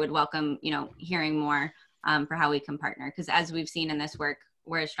that, but I would welcome, you know, hearing more for how we can partner. Because as we've seen in this work,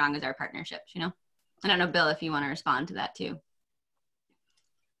 we're as strong as our partnerships, you know? I don't know, Bill, if you want to respond to that too.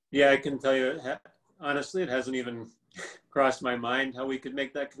 Yeah, I can tell you, honestly, it hasn't even crossed my mind how we could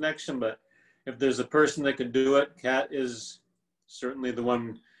make that connection, but if there's a person that can do it, Kat is certainly the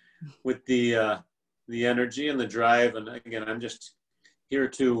one with the energy and the drive. And again, I'm just here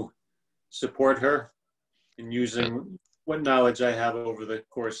to support her in using what knowledge I have over the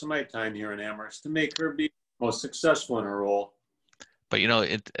course of my time here in Amherst to make her be most successful in her role. But you know,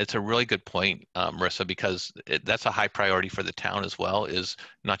 it's a really good point, Marissa, because that's a high priority for the town as well, is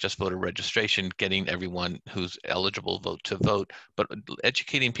not just voter registration, getting everyone who's eligible to vote, but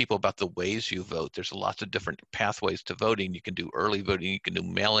educating people about the ways you vote. There's lots of different pathways to voting. You can do early voting, you can do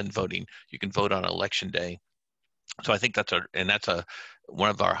mail-in voting, you can vote on election day. So I think that's one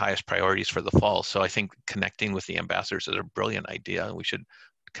of our highest priorities for the fall. So I think connecting with the ambassadors is a brilliant idea. We should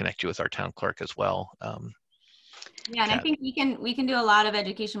connect you with our town clerk as well. Yeah, and I think we can do a lot of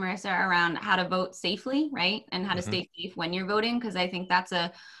education, Marissa, around how to vote safely, right? And how to stay safe when you're voting, because I think that's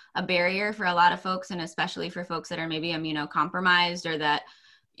a barrier for a lot of folks, and especially for folks that are maybe immunocompromised or that,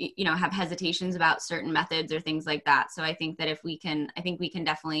 you know, have hesitations about certain methods or things like that. So I think that if we can, I think we can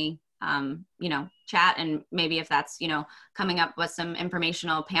definitely, you know, chat, and maybe if that's, you know, coming up with some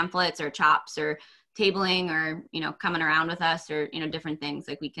informational pamphlets or chops or tabling or, you know, coming around with us or, you know, different things,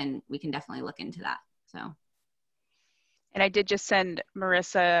 like we can definitely look into that. So. And I did just send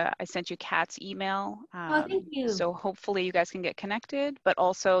Marissa, I sent you Kat's email. Oh, thank you. So hopefully you guys can get connected, but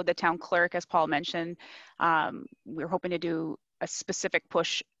also the town clerk, as Paul mentioned, we're hoping to do a specific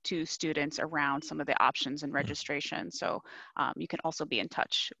push to students around some of the options and registration. So you can also be in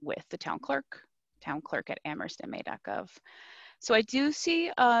touch with the town clerk at amherstma.gov. So I do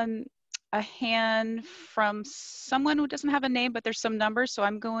see a hand from someone who doesn't have a name, but there's some numbers. So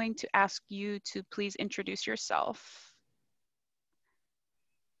I'm going to ask you to please introduce yourself.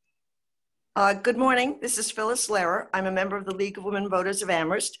 Good morning. This is Phyllis Lehrer. I'm a member of the League of Women Voters of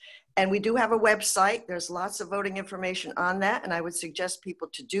Amherst, and we do have a website. There's lots of voting information on that, and I would suggest people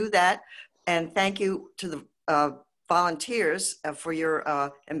to do that. And thank you to the volunteers for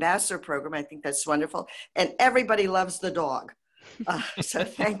your ambassador program. I think that's wonderful. And everybody loves the dog. So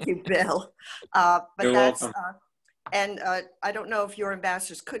thank you, Bill. But You're that's, welcome. I don't know if your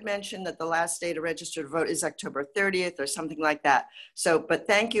ambassadors could mention that the last day to register to vote is October 30th or something like that. So, but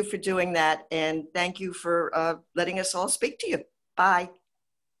thank you for doing that. And thank you for letting us all speak to you. Bye.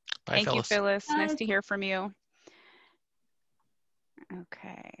 Bye, Thank you, Phyllis. Bye. Nice to hear from you.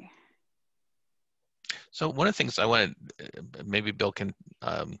 Okay. So one of the things I wanted, maybe Bill can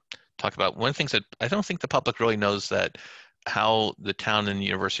talk about, one of the things that I don't think the public really knows that how the town and the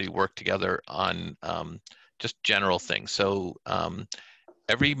university work together on just general things. So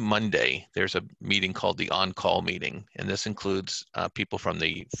every Monday, there's a meeting called the on-call meeting, and this includes people from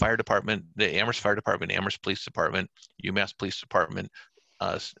the fire department, the Amherst Fire Department, Amherst Police Department, UMass Police Department,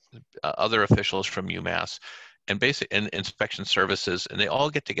 other officials from UMass, and and inspection services, and they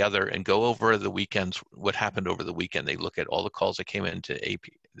all get together and go over the weekends, what happened over the weekend. They look at all the calls that came into AP,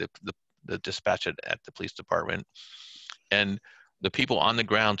 the dispatch at the police department, and the people on the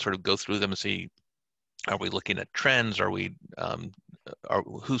ground sort of go through them and see, are we looking at trends? Are we,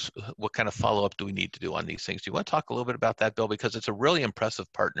 what kind of follow-up do we need to do on these things? Do you want to talk a little bit about that, Bill? Because it's a really impressive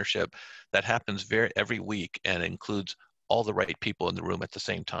partnership that happens every week and includes all the right people in the room at the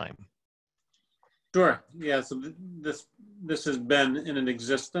same time. Sure. Yeah. So this has been in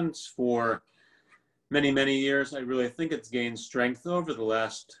existence for many, many years. I really think it's gained strength over the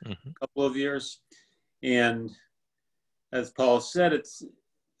last couple of years. And as Paul said, it's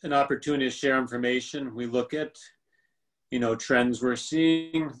an opportunity to share information. We look at, trends we're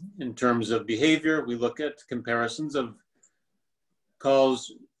seeing in terms of behavior. We look at comparisons of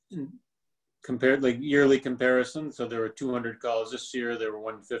calls compared, like yearly comparisons. So there were 200 calls this year. There were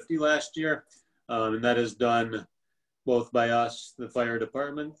 150 last year. And that is done both by us, the fire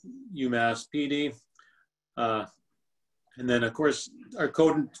department, UMass PD. And then of course, our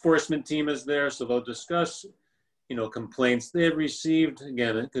code enforcement team is there. So they'll discuss, complaints they've received.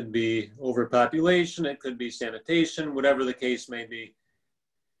 Again, it could be overpopulation, it could be sanitation, whatever the case may be.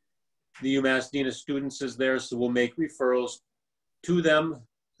 The UMass Dean of Students is there. So we'll make referrals to them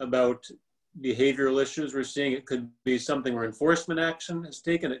about behavioral issues we're seeing. It could be something where enforcement action is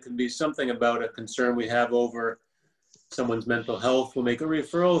taken. It could be something about a concern we have over someone's mental health. We'll make a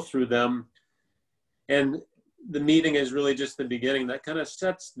referral through them. And the meeting is really just the beginning. That kind of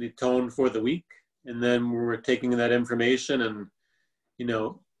sets the tone for the week. And then we're taking that information and,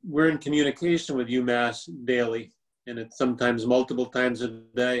 we're in communication with UMass daily. And it's sometimes multiple times a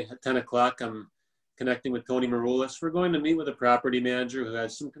day. At 10 o'clock, I'm connecting with Tony Maroulis. We're going to meet with a property manager who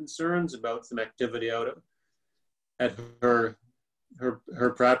has some concerns about some activity out at her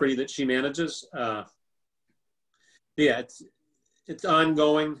property that she manages. Yeah, it's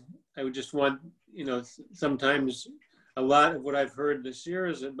ongoing. I would just want, sometimes a lot of what I've heard this year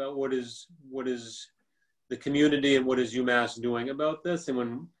is about what is the community and what is UMass doing about this. And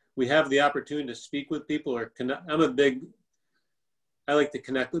when we have the opportunity to speak with people or connect, I like to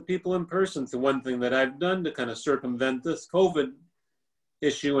connect with people in person. So one thing that I've done to kind of circumvent this COVID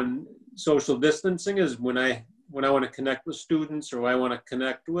issue and social distancing is when I want to connect with students or I want to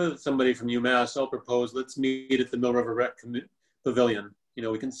connect with somebody from UMass, I'll propose, let's meet at the Mill River Rec Pavilion.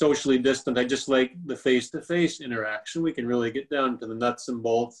 We can socially distance. I just like the face-to-face interaction. We can really get down to the nuts and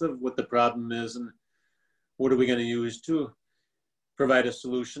bolts of what the problem is and what are we going to use to provide a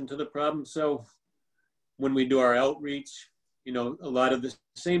solution to the problem. So when we do our outreach, a lot of the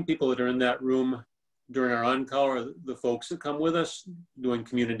same people that are in that room during our on-call are the folks that come with us doing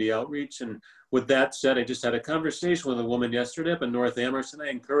community outreach. And with that said, I just had a conversation with a woman yesterday up in North Amherst, and I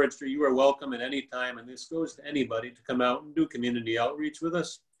encouraged her, you are welcome at any time, and this goes to anybody, to come out and do community outreach with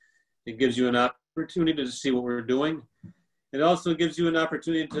us. It gives you an opportunity to see what we're doing. It also gives you an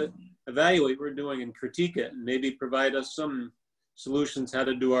opportunity to evaluate what we're doing and critique it and maybe provide us some solutions how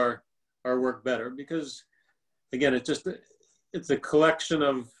to do our work better. Because again, it's a collection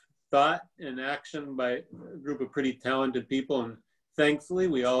of thought and action by a group of pretty talented people. And thankfully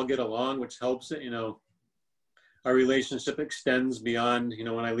we all get along, which helps it. Our relationship extends beyond,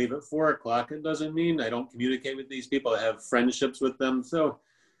 when I leave at 4 o'clock, it doesn't mean I don't communicate with these people. I have friendships with them. So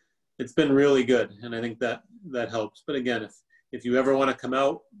it's been really good. And I think that helps. But again, if you ever want to come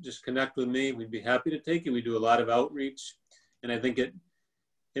out, just connect with me. We'd be happy to take you. We do a lot of outreach. And I think it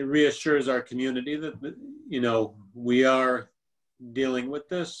reassures our community that, we are dealing with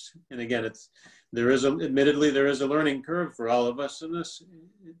this. And again, admittedly, there is a learning curve for all of us in this.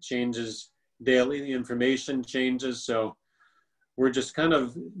 It changes daily, the information changes. So we're just kind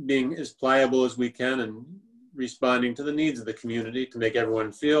of being as pliable as we can and responding to the needs of the community to make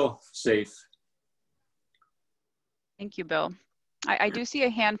everyone feel safe. Thank you, Bill. I do see a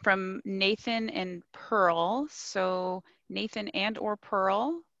hand from Nathan and Pearl. So Nathan and or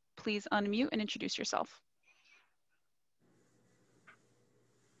Pearl, please unmute and introduce yourself.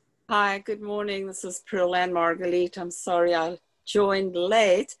 Hi, good morning. This is Pearl Ann Marguerite. I'm sorry I joined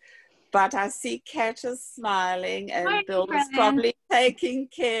late, but I see Kat is smiling and Morning, Bill is Brianna. probably taking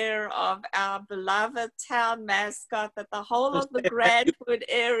care of our beloved town mascot that the whole of the Grandwood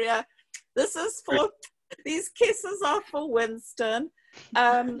area. These kisses are for Winston.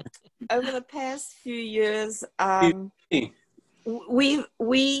 Over the past few years,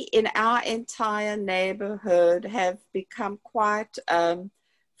 we in our entire neighborhood have become quite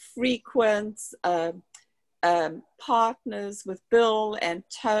frequent partners with Bill and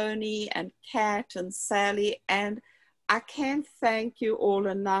Tony and Kat and Sally, and I can't thank you all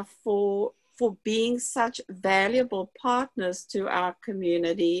enough for being such valuable partners to our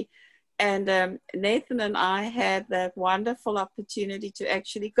community. And Nathan and I had that wonderful opportunity to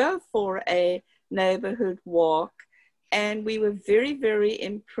actually go for a neighborhood walk, and we were very, very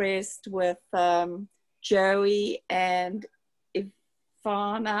impressed with Joey and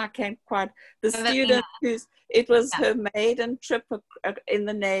Ivana. I can't quite, the student it was her maiden trip in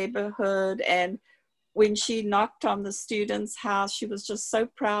the neighborhood, and when she knocked on the student's house, she was just so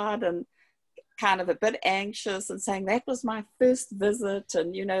proud and kind of a bit anxious and saying that was my first visit,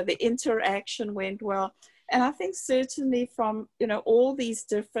 and you know, the interaction went well. And I think certainly from, you know, all these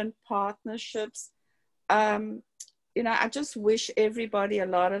different partnerships, you know, I just wish everybody a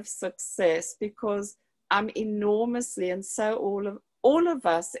lot of success, because I'm enormously, and so all of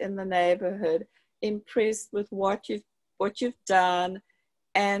us in the neighborhood, impressed with what you've done,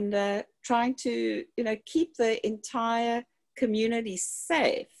 and trying to, you know, keep the entire community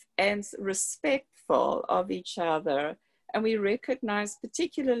safe and respectful of each other. And we recognize,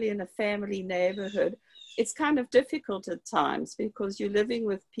 particularly in a family neighborhood, it's kind of difficult at times because you're living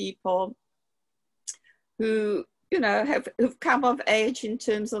with people who, you know, who've come of age in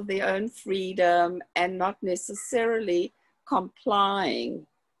terms of their own freedom and not necessarily complying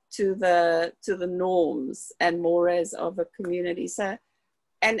to the norms and mores of a community. So,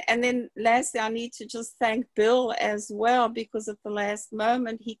 and then lastly, I need to just thank Bill as well, because at the last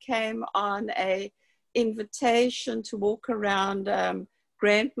moment he came on a invitation to walk around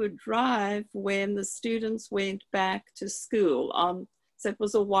Grantwood Drive when the students went back to school. So it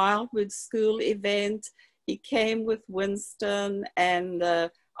was a Wildwood school event. He came with Winston, and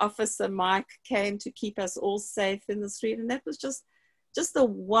Officer Mike came to keep us all safe in the street. And that was just a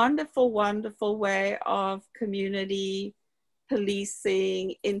wonderful, wonderful way of community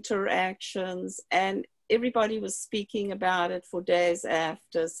policing, interactions, and everybody was speaking about it for days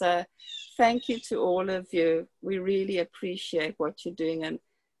after. So thank you to all of you. We really appreciate what you're doing,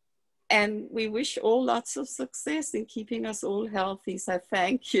 and we wish all lots of success in keeping us all healthy. So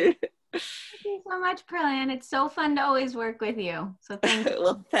thank you. Thank you so much, Pearl Ann. It's so fun to always work with you. So thank you.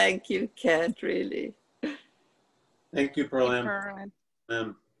 Well, thank you, Kat, really. Thank you, Pearl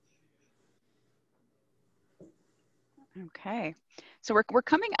Ann. Okay, so we're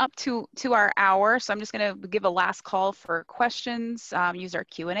coming up to our hour, so I'm just going to give a last call for questions. Use our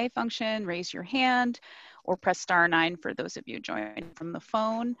Q&A function, raise your hand, or press *9 for those of you joining from the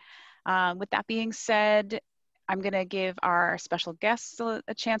phone. With that being said, I'm going to give our special guests a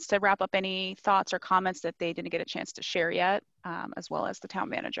chance to wrap up any thoughts or comments that they didn't get a chance to share yet, as well as the town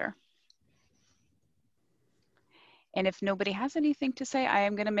manager. And if nobody has anything to say, I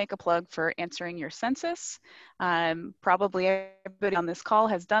am going to make a plug for answering your census. Probably everybody on this call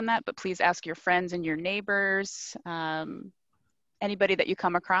has done that, but please ask your friends and your neighbors. Anybody that you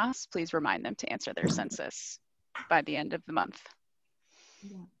come across, please remind them to answer their census by the end of the month.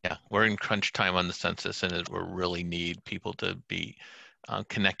 Yeah, we're in crunch time on the census, and we really need people to be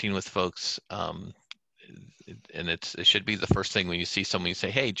connecting with folks. And it should be the first thing when you see someone, you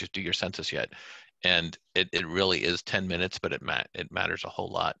say, hey, just do your census yet. And it really is 10 minutes, but it matters a whole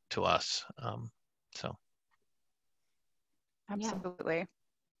lot to us. So. Absolutely. Yeah.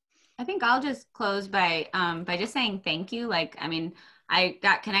 I think I'll just close by just saying thank you. Like, I mean, I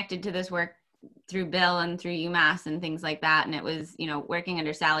got connected to this work through Bill and through UMass and things like that. And it was, you know, working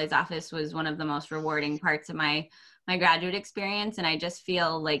under Sally's office was one of the most rewarding parts of my graduate experience. And I just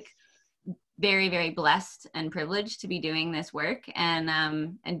feel like very, very blessed and privileged to be doing this work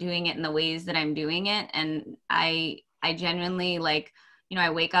and doing it in the ways that I'm doing it. And I genuinely, like, you know,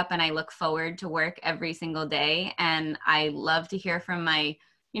 I wake up and I look forward to work every single day. And I love to hear from my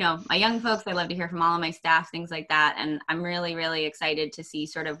young folks. I love to hear from all of my staff, things like that. And I'm really, really excited to see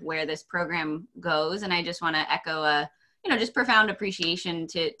sort of where this program goes. And I just want to echo you know, just profound appreciation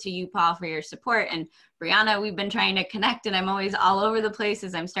to you, Paul, for your support. And Brianna, we've been trying to connect, and I'm always all over the place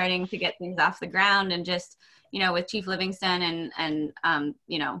as I'm starting to get things off the ground. And just, you know, with Chief Livingston and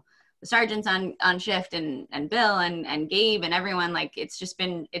you know, the sergeants on shift and Bill and Gabe and everyone, like, it's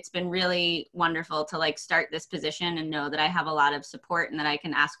been really wonderful to like start this position and know that I have a lot of support and that I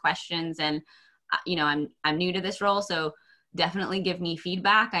can ask questions. And, you know, I'm new to this role, so definitely give me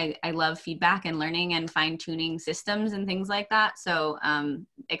feedback. I love feedback and learning and fine tuning systems and things like that. So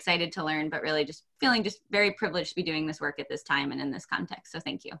excited to learn, but really just feeling just very privileged to be doing this work at this time and in this context. So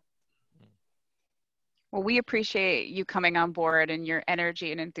thank you. Well, we appreciate you coming on board, and your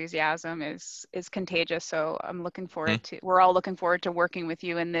energy and enthusiasm is contagious. So I'm looking forward to, we're all looking forward to working with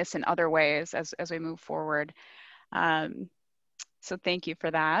you in this and other ways as we move forward. So thank you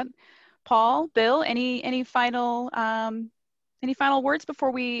for that. Paul, Bill, any final words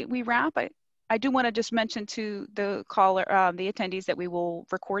before we wrap? I do want to just mention to the caller, the attendees, that we will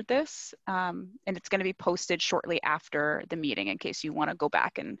record this, and it's going to be posted shortly after the meeting in case you want to go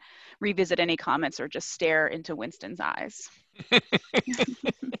back and revisit any comments or just stare into Winston's eyes.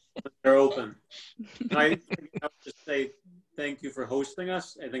 They're open. I would just say thank you for hosting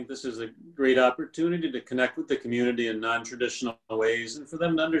us. I think this is a great opportunity to connect with the community in non-traditional ways, and for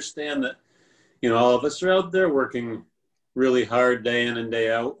them to understand that, you know, all of us are out there working really hard day in and day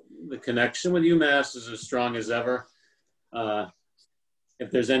out. The connection with UMass is as strong as ever. If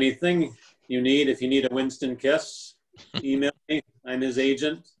there's anything you need, if you need a Winston kiss, email me. I'm his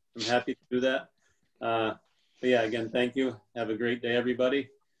agent. I'm happy to do that. But yeah, again, thank you. Have a great day, everybody.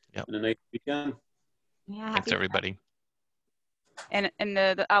 Yep. And a nice weekend. Yeah, Thanks, everybody. And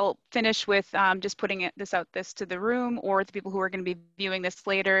I'll finish with just putting this out to the room, or the people who are going to be viewing this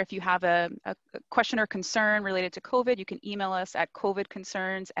later. If you have a question or concern related to COVID, you can email us at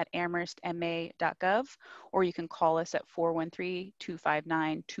covidconcerns@amherstma.gov, or you can call us at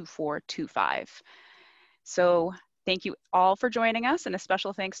 413-259-2425. So thank you all for joining us, and a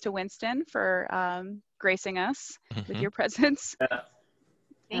special thanks to Winston for gracing us with your presence. Yeah.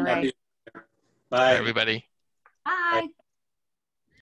 Thank you. Bye. Bye, everybody. Bye.